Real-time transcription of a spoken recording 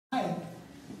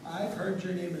I've heard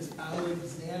your name is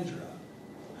Alexandra.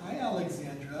 Hi,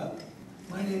 Alexandra.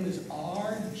 My name is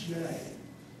RJ.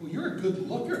 Well, you're a good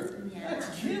looker. Yeah. That's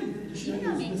Kim. Does she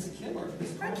know Miss Kim or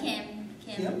Miss Or Kim.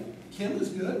 Kim? Kim is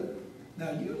good.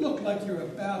 Now, you look like you're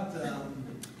about,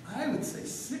 I would say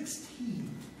 16.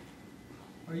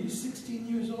 Are you 16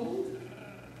 years old?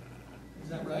 Is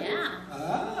that right? Yeah.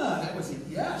 Ah, that was a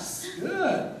yes.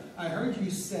 Good. I heard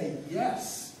you say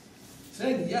yes.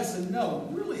 Saying yes and no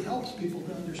really helps people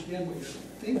to understand what you're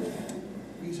thinking.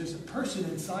 Because there's a person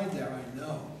inside there, I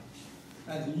know.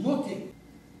 And looking.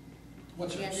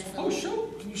 What's your... Oh, show.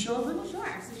 Can you show everyone? Sure.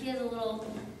 So she has a little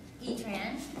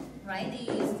E-Tran, right, that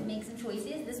you use to make some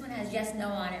choices. This one has yes, no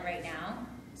on it right now.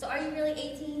 So are you really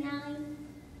 18, Allie?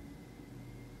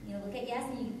 You look at yes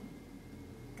and you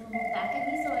gonna look back at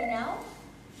me so I know?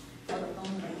 Oh, the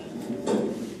phone's ringing.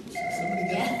 Somebody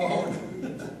get the phone.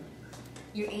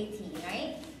 You're 18,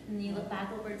 right? And you look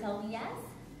back over and tell me yes?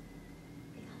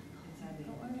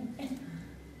 Don't worry.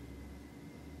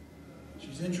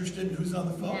 She's interested in who's on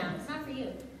the phone. Yeah, it's not for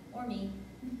you or me.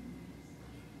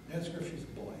 Ask her if she's a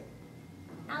boy.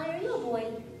 Allie, are you a boy?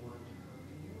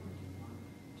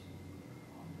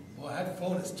 Well, that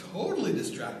phone is totally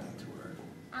distracting to her.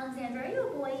 Alexandra, are you a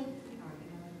boy?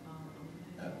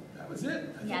 That was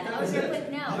it. Yeah, that was your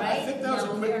quick no, yeah, right? I think that was a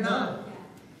quick you're no. not.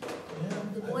 Yeah,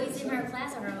 The boys in her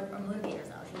class are motivators,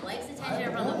 though. She likes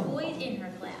attention from the boys in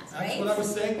her class, right? That's what I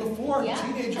was saying before. Yeah.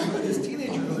 Teenagerhood is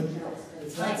teenagerhood.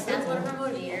 It's Right, that that's one of simple.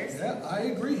 her motivators. Yeah, I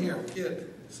agree here.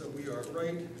 Kid. So we are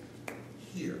right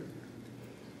here.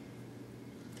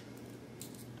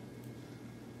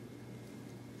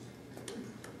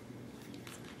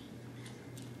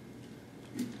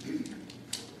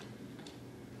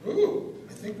 Ooh,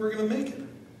 I think we're going to make it.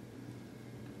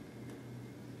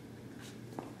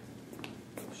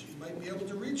 She might be able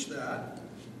to reach that.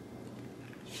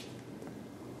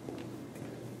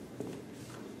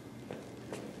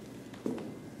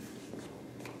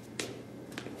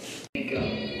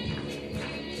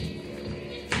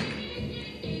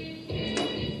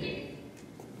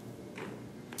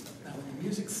 Now when the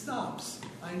music stops,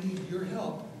 I need your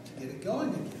help to get it going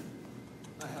again.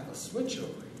 I have a switch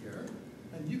over here,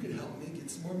 and you can help me get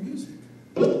some more music.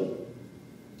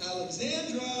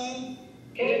 Alexandra!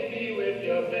 Hit me with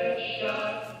your best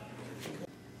shot.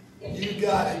 You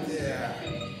got it there.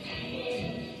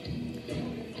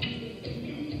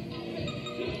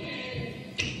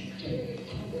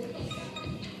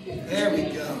 There we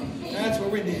go. That's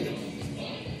what we needed.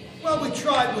 Well, we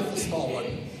tried with the small one.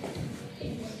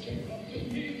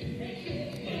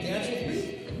 Dance with me?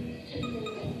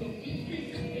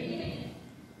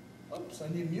 Oops, I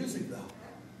need music though.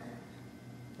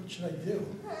 What should I do?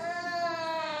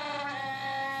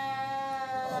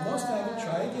 Almost have it.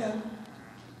 Try again.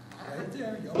 Right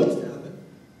there. You almost have it.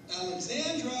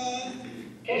 Alexandra!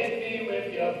 Hit me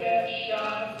with your best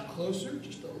shot. Closer?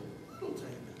 Just a little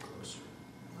tiny bit closer.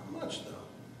 Not much though.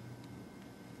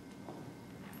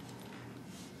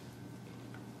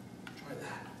 Try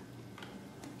that.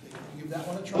 Okay, can you give that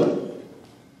one a try?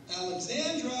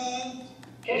 Alexandra!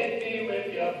 Hit me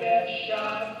with your best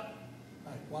shot. I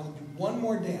want to do one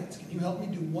more dance. Can you help me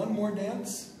do one more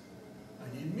dance? I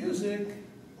need music.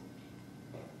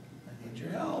 I need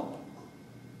your help.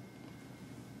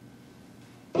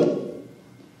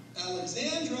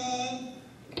 Alexandra!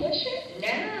 Push it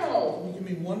now. Can you give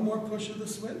me one more push of the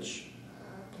switch?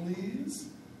 Please?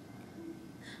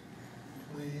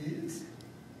 Please?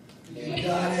 You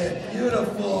got it.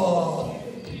 Beautiful.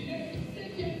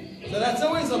 So that's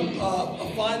always a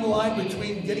fine line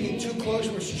between getting it too close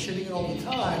where she's hitting it all the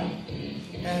time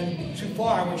and too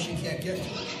far where she can't get to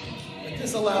it. But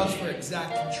this allows for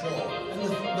exact control. And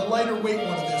the lighter weight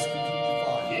one of this would be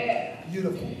fine. Yeah.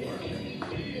 Beautiful work. Okay,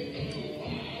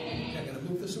 I'm going to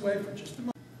move this away for just a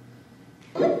moment.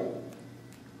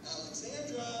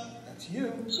 Alexandra, that's you.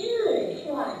 Good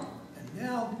one. And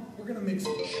now we're going to make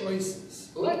some choices.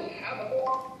 Let's have us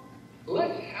a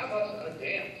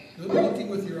dance. Good looking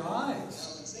with your eyes.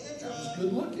 Alexandra. That was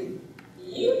good looking.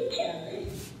 You tell me.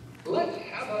 Let's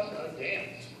have us a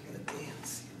dance. We're going to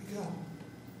dance. Here we go.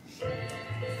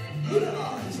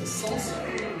 Yeah, it's a salsa.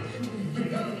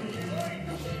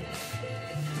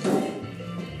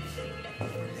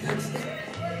 Dancing.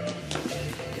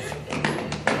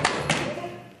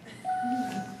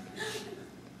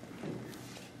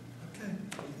 Okay, you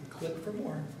can click for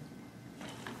more.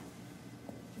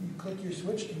 Can you click your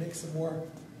switch to make some more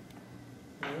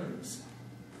words?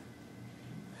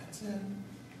 That's it.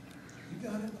 You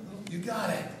got it. You got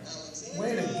it.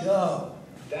 Way to go.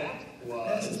 That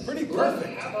was. This is pretty Let's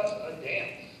perfect. have us a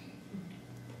dance.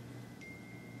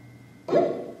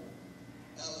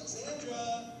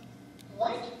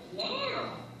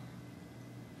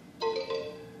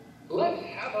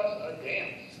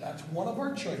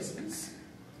 more choices.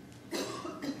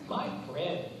 My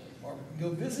friend. Or go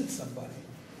visit somebody.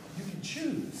 You can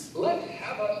choose. Let's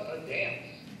have us a dance.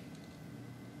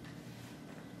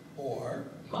 Or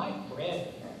My friend.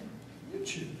 you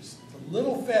choose. It's a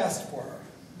little fast for her.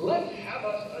 Let's have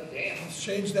us a dance. Let's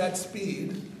change that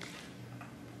speed.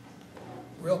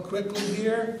 Real quickly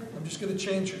here. I'm just going to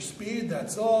change her speed,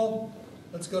 that's all.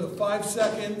 Let's go to 5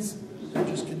 seconds. And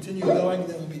just continue going,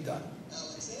 then we'll be done.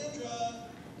 Alexandra!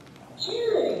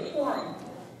 Here's one.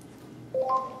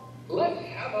 Let's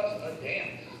have us a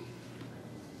dance.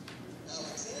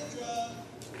 Alexandra!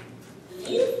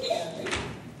 You tell me.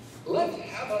 Let's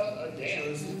have us a dance.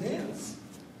 Shows the dance.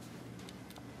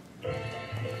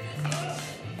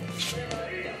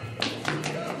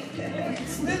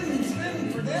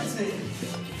 Spin for dancing.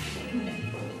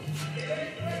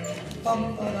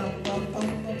 Bum, ba-dum, bum,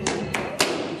 bum, bum, bum.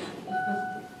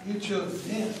 You chose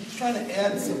dance. I'm trying to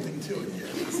add something to it here.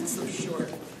 This is so short.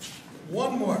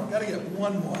 One more. Gotta get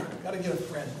one more. Gotta get a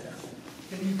friend there.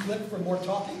 Can you click for more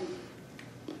talking?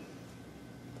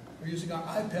 We're using our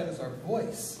iPad as our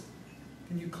voice.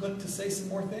 Can you click to say some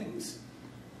more things?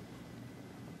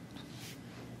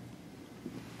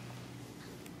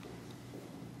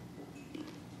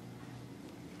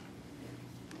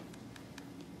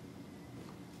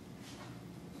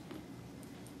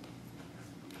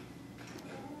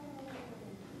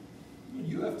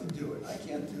 You have to do it. I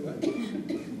can't do it.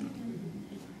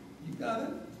 You got it?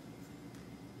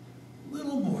 A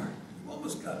little more. You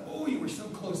almost got it. Oh, you were so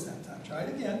close that time. Try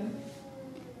it again.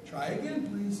 Try again,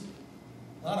 please.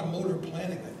 A lot of motor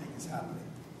planning, I think, is happening.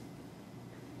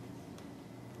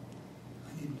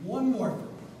 I need one more.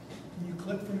 Can you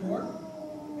click for more?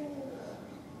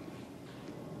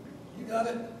 You got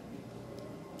it?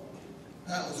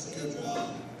 That was a good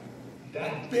one.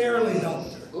 That barely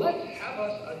helped her. Let's have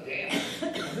us a dance.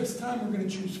 Now, this time we're going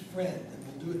to choose friend, and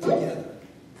we'll do it together.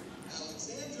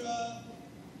 Alexandra!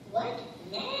 What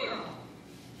now?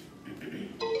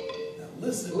 Now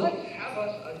listen. Let's have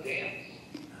us a dance.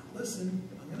 Now listen.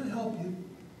 I'm going to help you.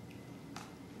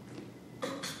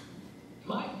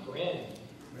 My friend.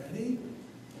 Ready?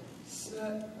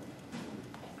 Set.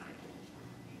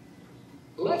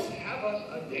 Let's have us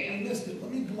a You dance. missed it.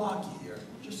 Let me block you here,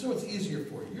 just so it's easier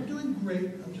for you. You're doing great.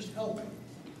 I'm just helping.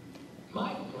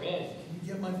 My friend. Can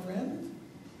you get my friend?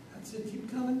 That's it. Keep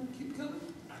coming. Keep coming.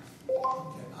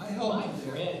 Okay, I helped My you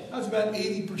there. friend. That was about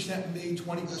 80% me, 20%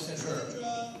 her.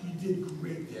 Alexandra! You did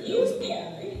great there. You tell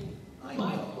me. I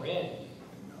My know. friend. I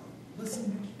know.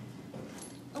 Listen.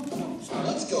 Oh, sorry.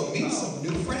 Let's go meet some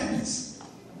new friends.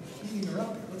 I'm heating her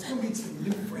up here. Let's go meet some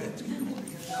new friends. Can you hold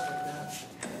your hand out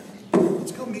like that?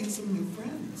 Let's go meet some new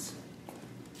friends.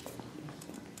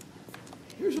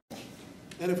 Here's one.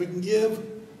 And if we can give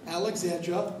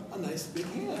Alexandra a nice big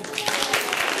hand.